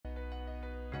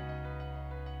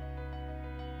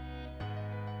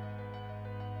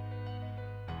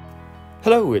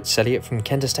Hello, it's Elliot from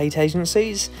Kent Estate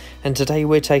Agencies, and today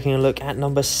we're taking a look at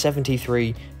number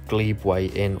 73 Glebe Way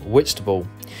in Whitstable.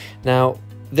 Now,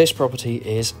 this property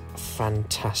is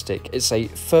fantastic. It's a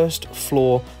first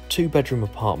floor 2-bedroom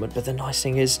apartment, but the nice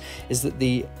thing is that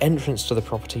the entrance to the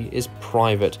property is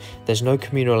private. There's no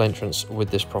communal entrance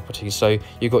with this property, so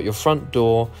you've got your front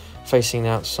door facing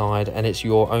outside and it's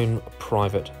your own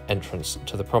private entrance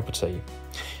to the property.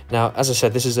 Now, as I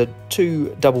said, this is a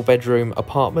 2 double-bedroom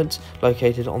apartment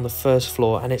located on the first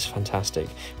floor, and it's fantastic.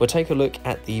 We'll take a look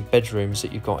at the bedrooms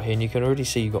that you've got here, and you can already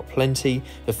see you've got plenty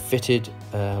of fitted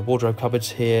wardrobe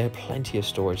cupboards here, plenty of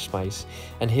storage space.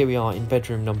 And here we are in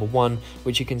bedroom number 1,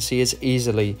 which you can see is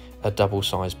easily a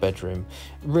double-sized bedroom.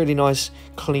 Really nice,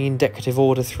 clean, decorative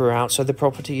order throughout, so the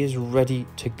property is ready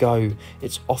to go.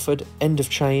 It's offered end of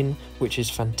chain, which is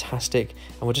fantastic,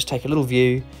 and we'll just take a little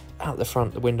view out the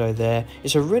front, the window there.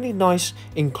 It's a really nice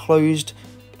enclosed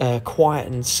quiet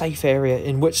and safe area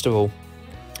in Whitstable.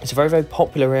 It's a very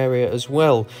popular area as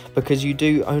well, because you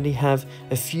do only have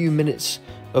a few minutes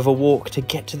of a walk to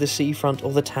get to the seafront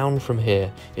or the town from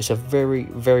here. It's a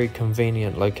very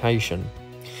convenient location.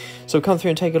 So come through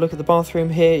and take a look at the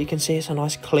bathroom here. You can see it's a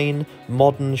nice clean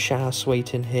modern shower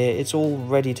suite in here. It's all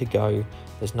ready to go.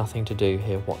 There's nothing to do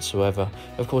here whatsoever.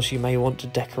 Of course, you may want to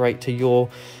decorate to your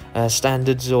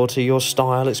standards or to your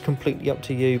style. It's completely up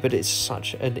to you, but it's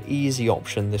such an easy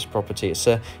option, this property. It's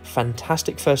a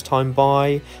fantastic first-time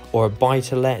buy or a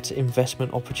buy-to-let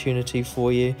investment opportunity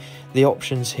for you. The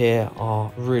options here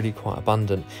are really quite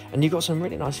abundant, and you've got some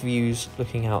really nice views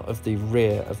looking out of the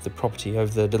rear of the property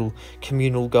over the little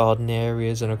communal garden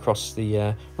areas and across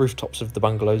the rooftops of the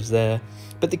bungalows there.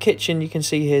 But the kitchen, you can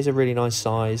see here, is a really nice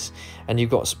size, and you've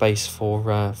got space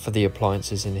for the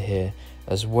appliances in here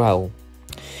as well.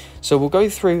 So we'll go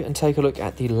through and take a look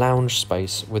at the lounge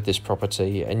space with this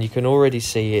property, and you can already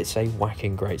see it's a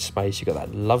whacking great space. You've got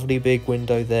that lovely big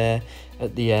window there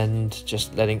at the end,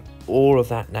 just letting all of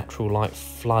that natural light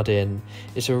flood in.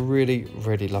 It's a really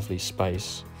lovely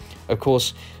space. Of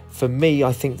course, for me,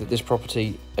 I think that this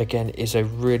property, again, is a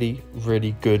really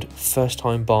good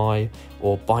first-time buy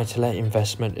or buy-to-let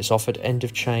investment. It's offered end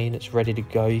of chain. It's ready to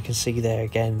go. You can see there,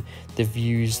 again, the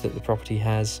views that the property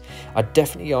has. I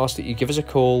definitely ask that you give us a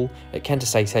call at Kent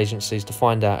Estate Agencies to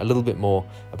find out a little bit more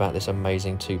about this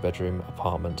amazing 2-bedroom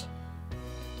apartment.